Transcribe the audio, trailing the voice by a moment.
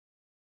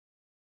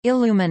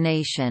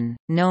Illumination,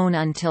 known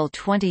until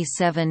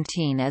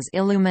 2017 as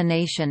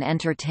Illumination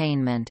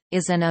Entertainment,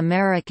 is an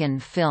American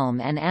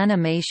film and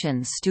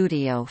animation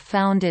studio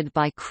founded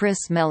by Chris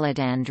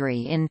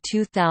Meledandri in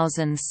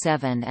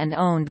 2007 and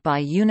owned by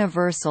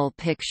Universal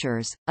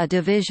Pictures, a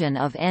division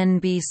of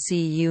NBC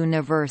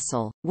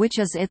Universal, which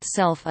is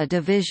itself a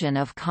division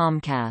of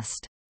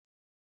Comcast.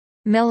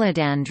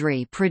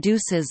 Meledandri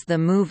produces the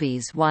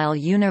movies while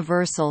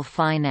Universal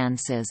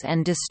finances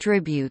and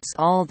distributes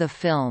all the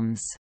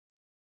films.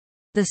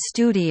 The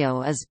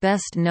studio is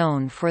best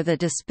known for the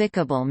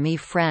Despicable Me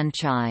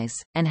franchise,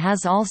 and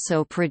has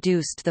also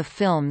produced the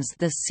films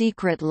The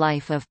Secret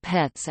Life of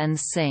Pets and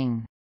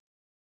Sing.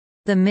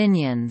 The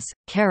Minions,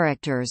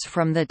 characters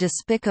from the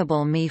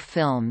Despicable Me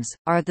films,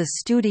 are the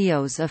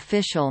studio's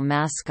official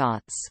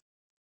mascots.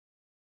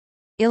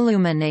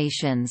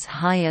 Illumination's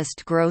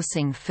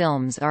highest-grossing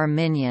films are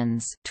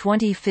Minions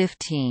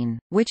 2015,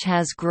 which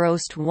has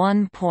grossed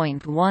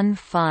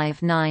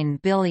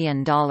 $1.159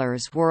 billion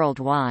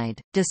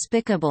worldwide,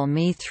 Despicable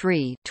Me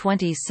 3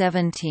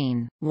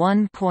 2017,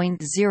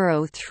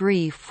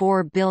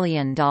 $1.034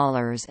 billion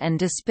and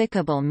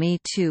Despicable Me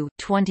 2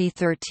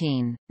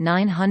 2013,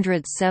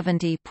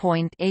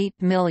 $970.8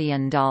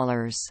 million.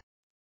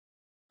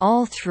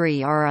 All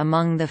three are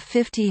among the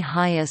 50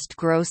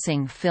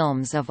 highest-grossing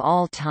films of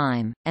all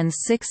time, and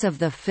 6 of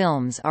the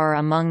films are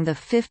among the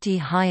 50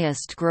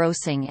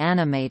 highest-grossing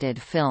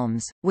animated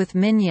films, with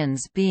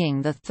Minions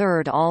being the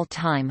third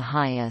all-time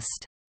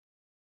highest.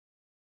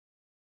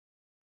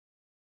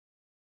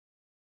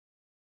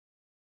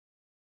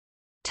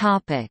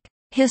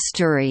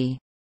 History.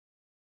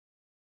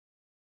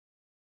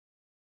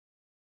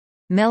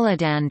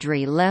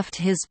 Meledandri left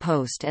his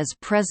post as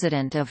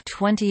president of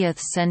 20th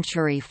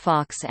Century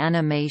Fox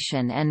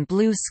Animation and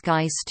Blue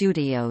Sky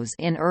Studios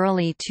in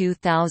early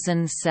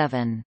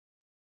 2007.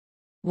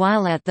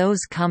 While at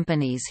those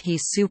companies he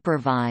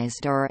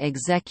supervised or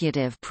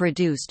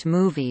executive-produced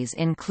movies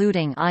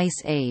including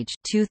Ice Age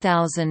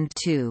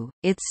 2002,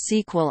 its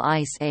sequel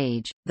Ice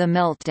Age: The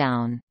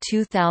Meltdown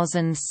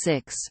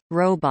 2006,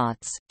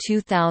 Robots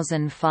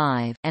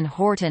 2005, and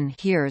Horton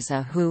Hears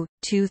a Who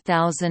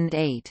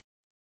 2008.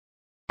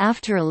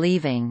 After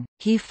leaving,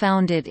 he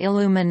founded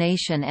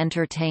Illumination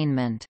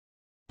Entertainment.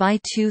 By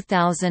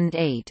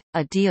 2008,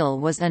 a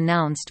deal was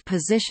announced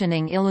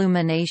positioning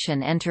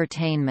Illumination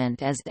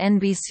Entertainment as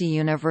NBC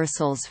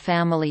Universal's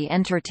family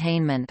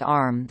entertainment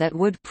arm that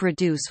would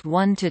produce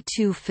 1 to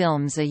 2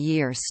 films a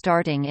year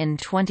starting in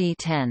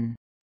 2010.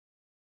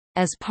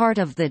 As part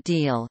of the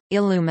deal,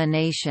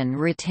 Illumination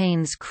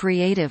retains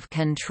creative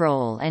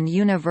control and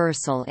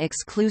Universal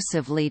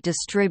exclusively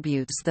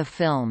distributes the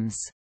films.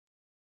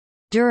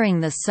 During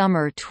the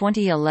summer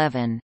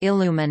 2011,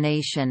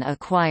 Illumination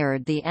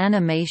acquired the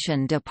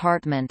animation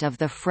department of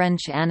the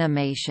French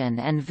animation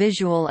and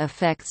visual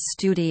effects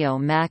studio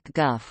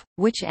MacGuff,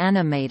 which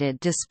animated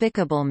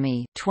Despicable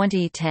Me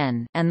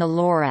 2010 and The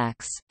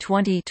Lorax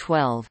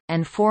 2012,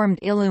 and formed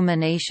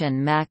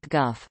Illumination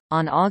MacGuff.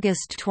 On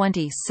August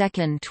 22,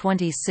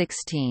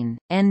 2016,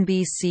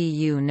 NBC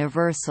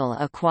Universal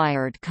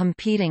acquired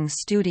competing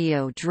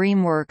studio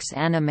DreamWorks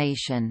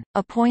Animation,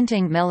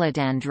 appointing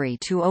Meledandri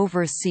to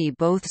oversee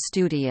both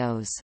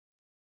studios.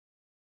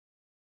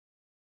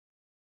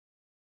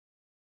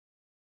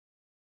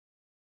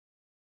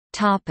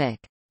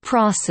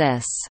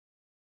 Process.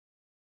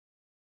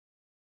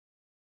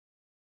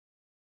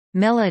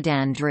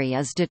 Meledandri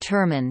is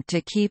determined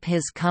to keep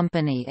his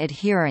company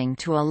adhering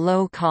to a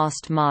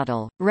low-cost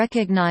model,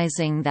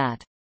 recognizing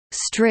that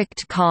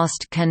strict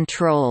cost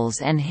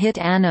controls and hit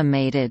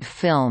animated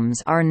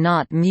films are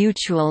not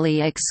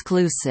mutually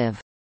exclusive.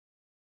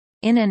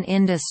 In an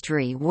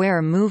industry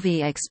where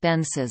movie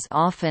expenses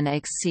often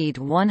exceed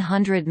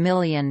 $100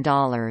 million,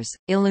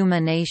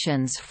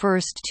 Illumination's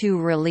first 2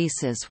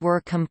 releases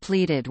were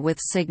completed with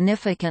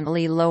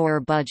significantly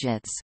lower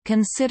budgets,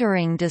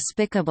 considering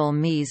Despicable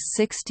Me's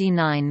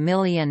 $69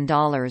 million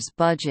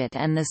budget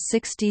and the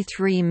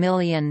 $63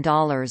 million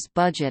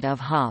budget of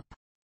Hop.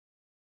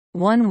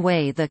 One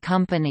way the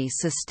company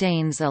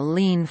sustains a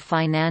lean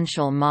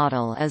financial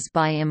model is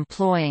by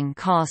employing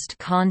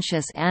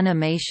cost-conscious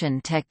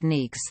animation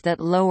techniques that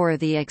lower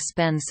the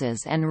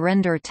expenses and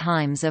render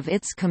times of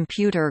its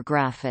computer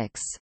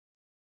graphics.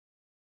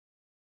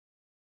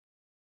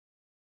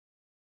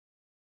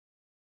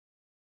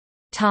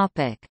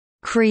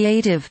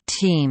 Creative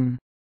team.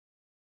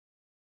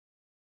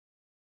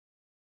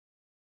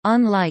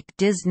 Unlike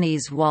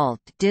Disney's Walt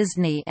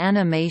Disney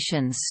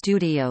Animation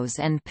Studios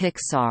and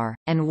Pixar,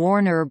 and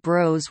Warner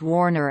Bros.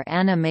 Warner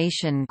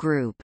Animation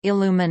Group,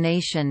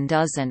 Illumination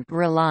doesn't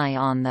rely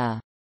on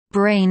the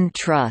 «brain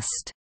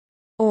trust»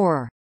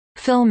 or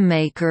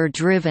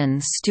 «filmmaker-driven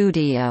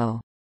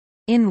studio»,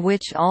 in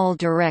which all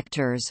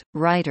directors,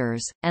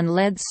 writers, and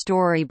lead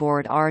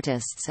storyboard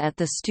artists at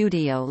the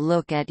studio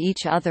look at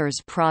each other's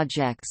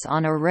projects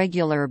on a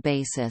regular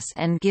basis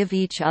and give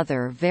each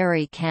other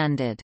very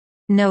candid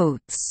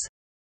notes,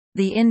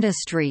 the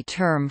industry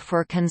term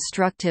for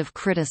constructive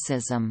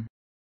criticism.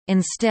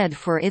 Instead,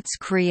 for its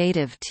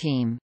creative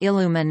team,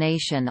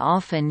 Illumination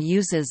often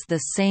uses the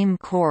same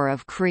core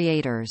of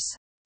creators.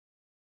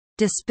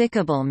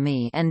 Despicable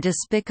Me and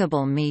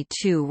Despicable Me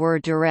 2 were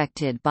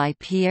directed by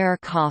Pierre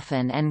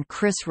Coffin and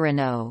Chris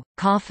Renaud.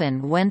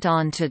 Coffin went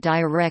on to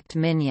direct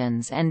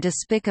Minions and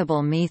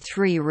Despicable Me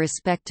 3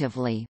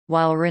 respectively,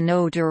 while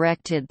Renaud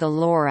directed The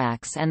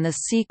Lorax and The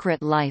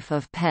Secret Life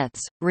of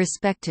Pets,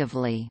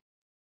 respectively.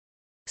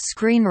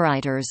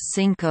 Screenwriters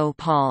Cinco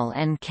Paul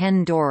and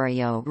Ken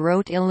Dorio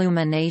wrote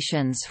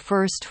Illumination's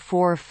first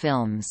 4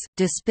 films,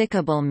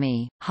 Despicable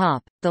Me,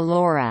 Hop, The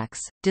Lorax,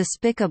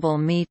 Despicable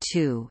Me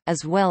 2,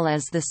 as well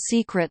as The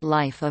Secret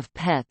Life of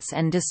Pets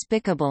and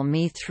Despicable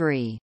Me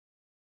 3.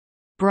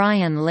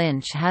 Brian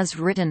Lynch has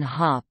written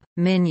Hop,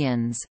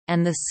 Minions,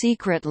 and The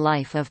Secret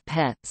Life of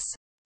Pets.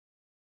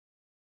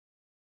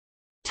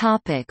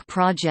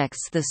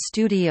 Projects. The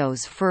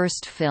studio's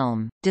first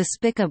film,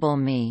 Despicable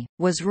Me,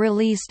 was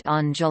released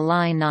on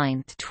July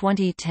 9,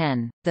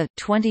 2010, the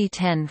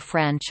 2010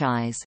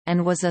 franchise,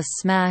 and was a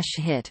smash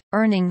hit,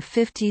 earning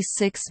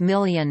 $56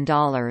 million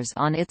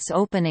on its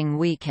opening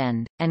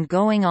weekend, and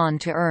going on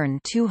to earn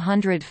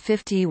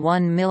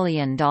 $251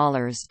 million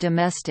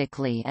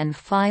domestically and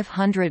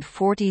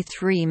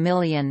 $543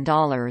 million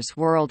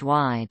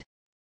worldwide.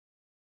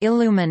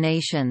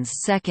 Illumination's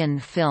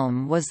second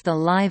film was the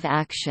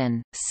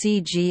live-action,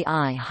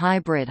 CGI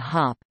hybrid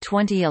Hop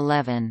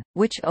 2011,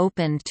 which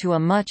opened to a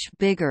much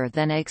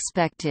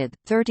bigger-than-expected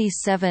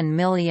 $37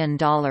 million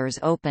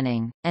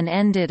opening, and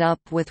ended up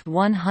with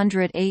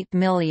 $108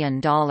 million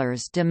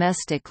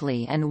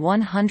domestically and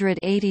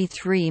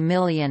 $183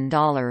 million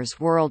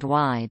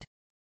worldwide.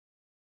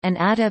 An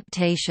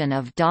adaptation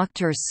of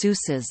Dr.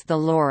 Seuss's The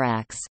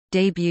Lorax,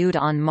 debuted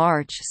on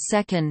March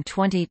 2,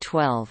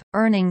 2012,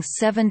 earning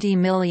 $70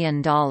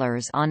 million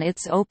on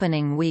its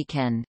opening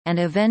weekend, and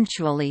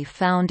eventually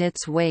found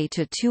its way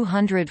to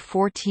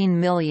 $214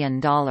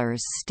 million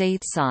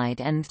stateside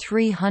and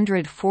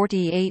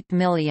 $348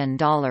 million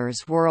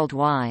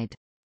worldwide.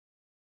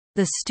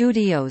 The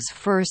studio's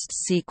first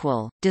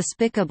sequel,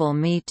 Despicable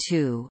Me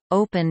 2,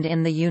 opened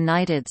in the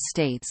United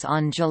States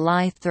on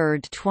July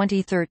 3,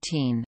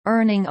 2013,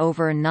 earning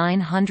over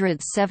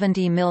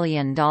 $970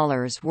 million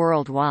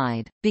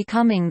worldwide,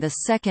 becoming the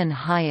second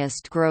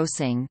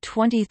highest-grossing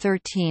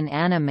 2013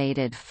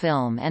 animated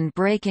film and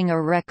breaking a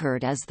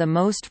record as the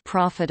most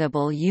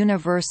profitable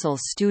Universal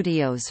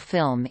Studios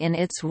film in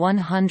its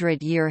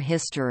 100-year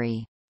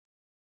history.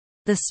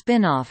 The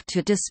spin-off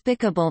to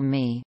Despicable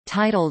Me,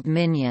 titled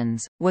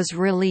Minions, was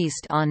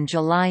released on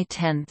July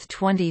 10,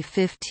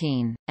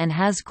 2015, and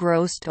has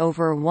grossed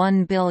over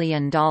 $1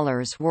 billion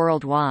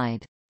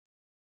worldwide.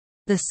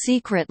 The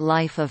Secret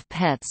Life of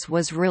Pets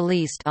was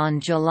released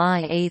on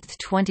July 8,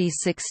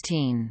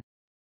 2016.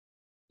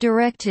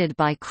 Directed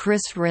by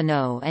Chris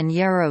Renaud and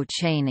Yarrow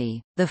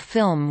Cheney, the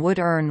film would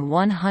earn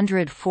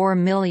 $104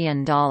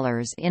 million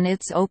in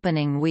its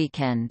opening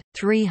weekend,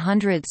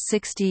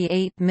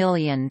 $368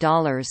 million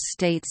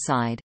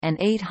stateside, and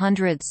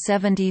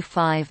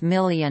 $875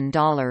 million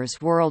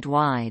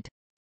worldwide.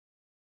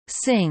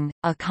 Sing,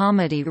 a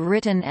comedy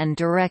written and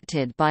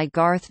directed by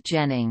Garth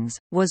Jennings,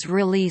 was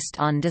released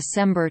on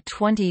December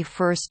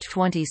 21,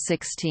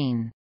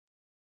 2016.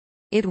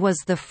 It was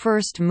the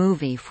first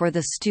movie for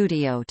the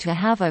studio to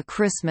have a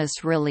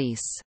Christmas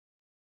release.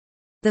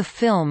 The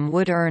film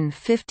would earn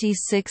 $56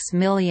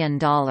 million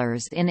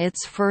in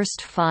its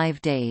first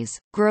 5 days,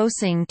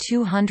 grossing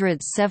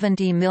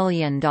 $270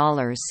 million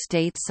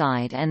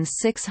stateside and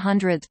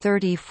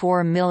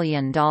 $634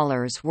 million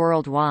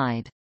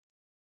worldwide.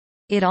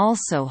 It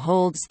also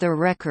holds the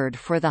record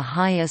for the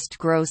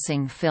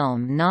highest-grossing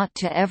film not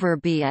to ever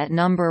be at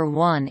number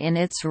 1 in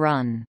its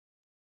run.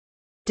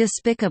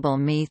 Despicable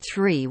Me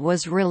 3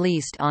 was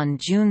released on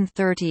June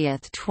 30,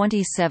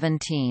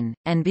 2017,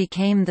 and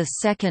became the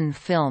second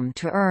film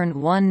to earn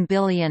 $1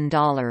 billion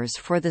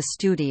for the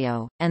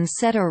studio, and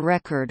set a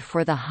record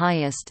for the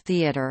highest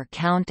theater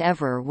count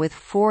ever with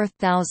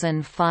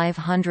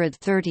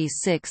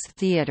 4,536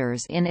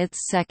 theaters in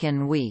its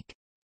second week.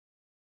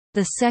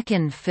 The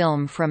second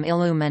film from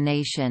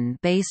Illumination,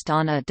 based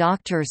on a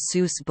Dr.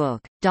 Seuss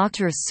book,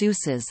 Dr.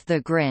 Seuss's The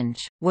Grinch,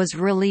 was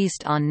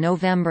released on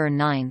November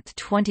 9,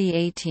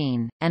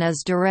 2018, and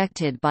is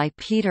directed by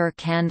Peter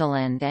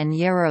Candeland and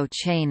Yarrow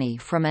Cheney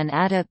from an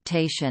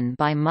adaptation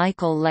by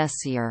Michael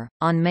Lessier.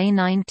 On May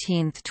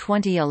 19,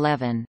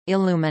 2011,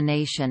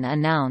 Illumination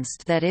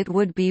announced that it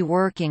would be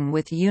working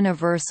with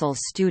Universal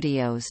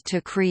Studios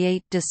to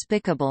create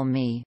Despicable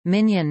Me,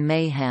 Minion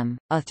Mayhem,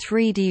 a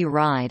 3D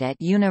ride at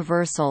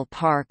Universal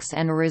Parks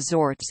and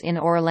Resorts in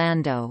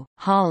Orlando,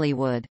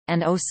 Hollywood,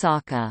 and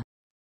Osaka.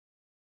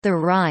 The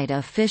ride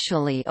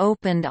officially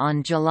opened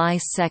on July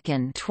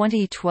 2,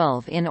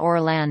 2012 in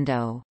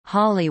Orlando,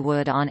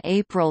 Hollywood on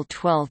April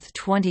 12,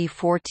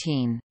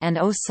 2014, and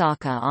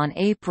Osaka on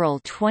April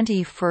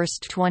 21,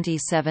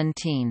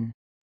 2017.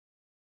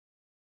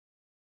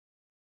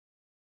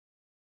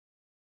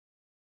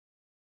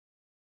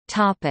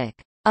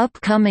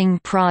 Upcoming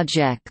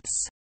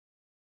projects.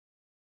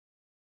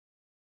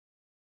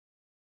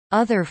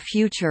 Other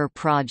future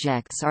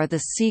projects are The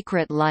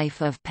Secret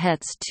Life of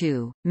Pets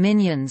 2,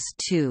 Minions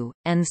 2,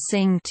 and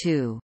Sing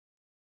 2.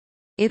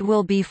 It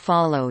will be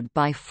followed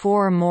by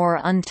 4 more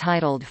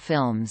untitled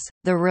films.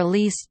 The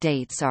release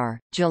dates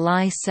are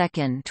July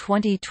 2,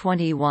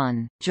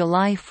 2021,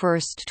 July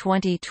 1,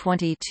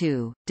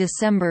 2022,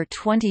 December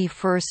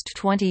 21,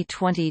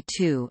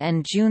 2022,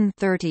 and June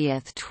 30,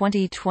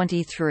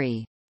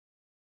 2023.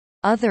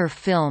 Other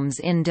films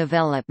in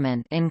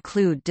development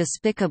include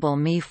Despicable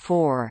Me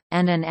 4,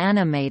 and an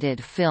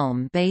animated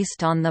film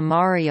based on the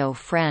Mario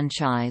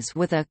franchise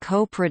with a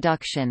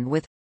co-production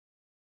with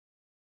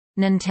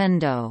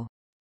Nintendo.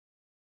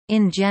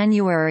 In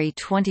January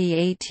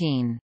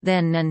 2018,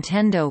 then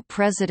Nintendo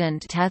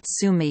president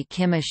Tatsumi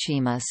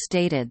Kimishima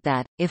stated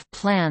that, if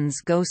plans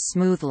go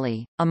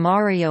smoothly, a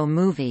Mario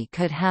movie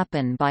could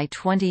happen by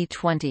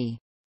 2020.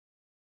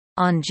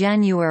 On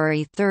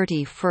January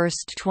 31,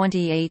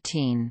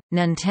 2018,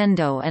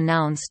 Nintendo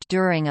announced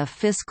during a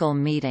fiscal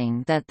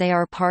meeting that they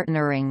are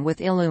partnering with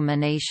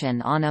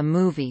Illumination on a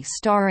movie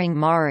starring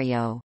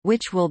Mario,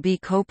 which will be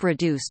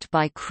co-produced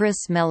by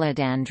Chris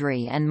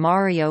Meledandri and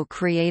Mario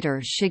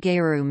creator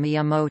Shigeru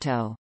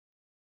Miyamoto.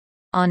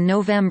 On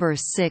November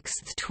 6,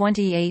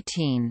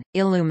 2018,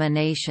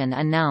 Illumination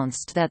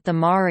announced that the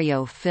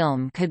Mario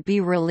film could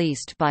be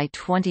released by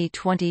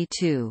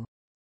 2022.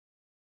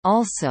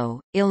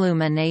 Also,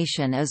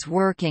 Illumination is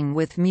working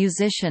with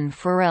musician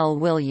Pharrell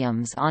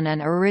Williams on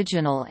an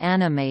original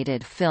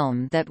animated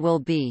film that will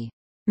be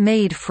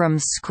made from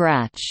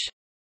scratch.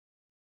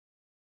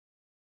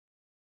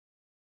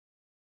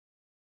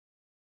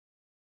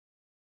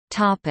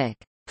 Topic: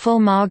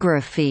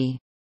 Filmography.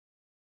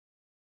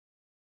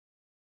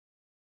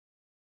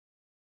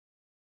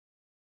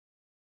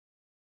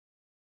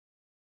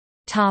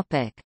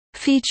 Topic: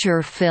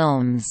 Feature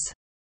films.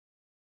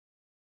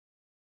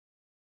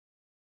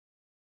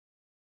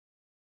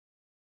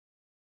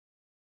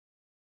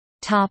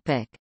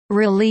 Topic: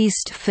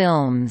 Released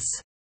films.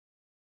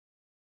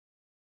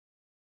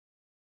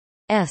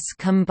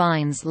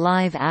 Combines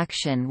live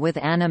action with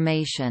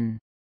animation.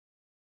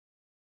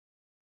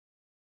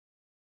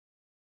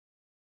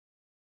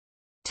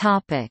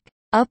 Topic: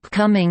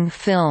 Upcoming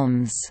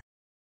films.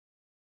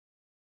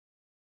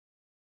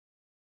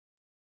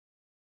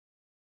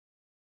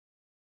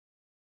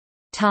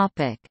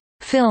 Topic: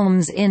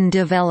 Films in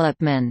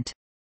development.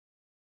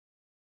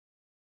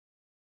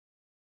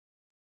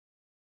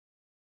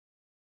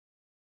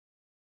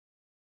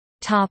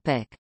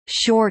 Topic: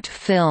 Short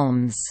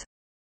films.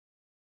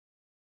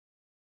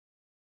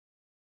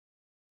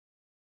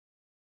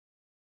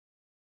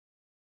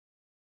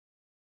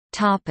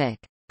 Topic: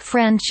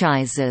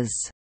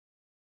 Franchises.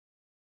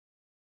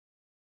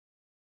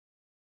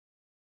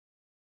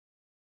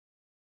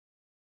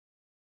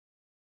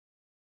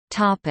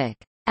 Topic: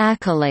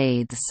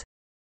 Accolades.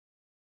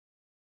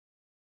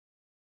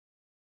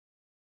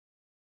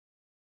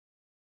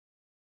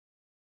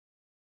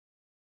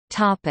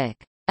 Topic: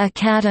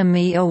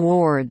 Academy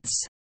Awards.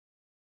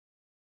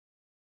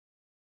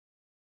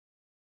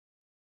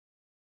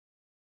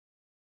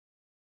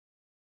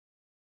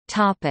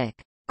 Topic: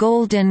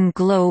 Golden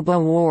Globe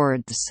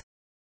Awards.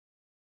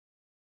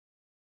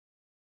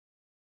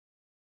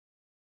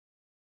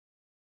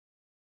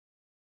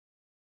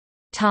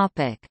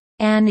 Topic: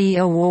 Annie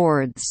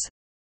Awards.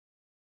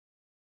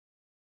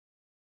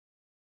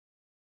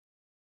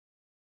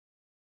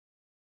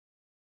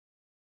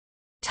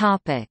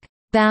 Topic: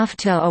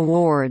 BAFTA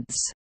Awards.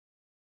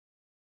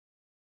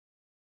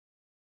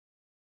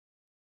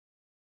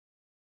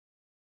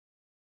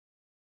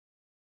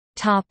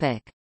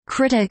 Topic: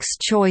 Critics'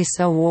 Choice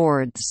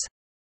Awards.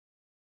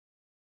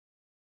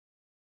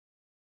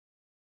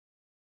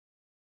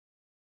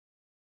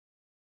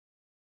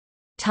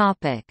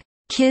 Topic: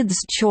 Kids'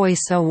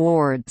 Choice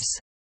Awards.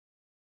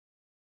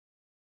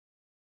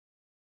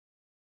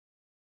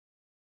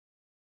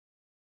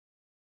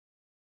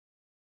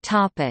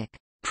 Topic: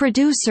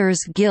 Producers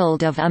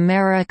Guild of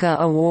America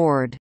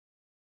Award.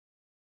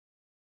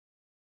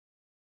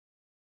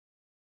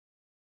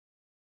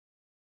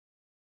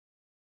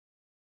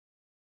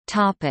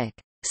 Topic: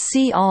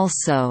 See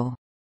also: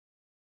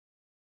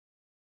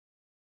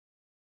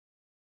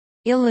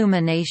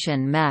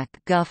 Illumination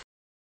Mac-Guff,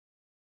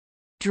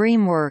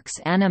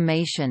 DreamWorks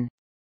Animation,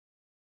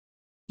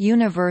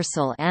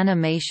 Universal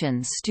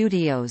Animation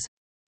Studios,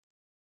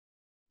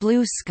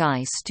 Blue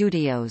Sky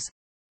Studios.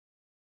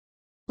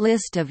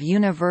 List of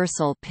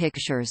Universal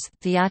Pictures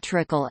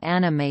theatrical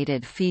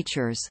animated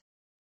features.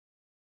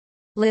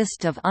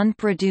 List of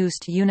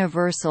unproduced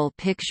Universal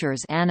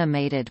Pictures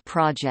animated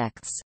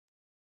projects.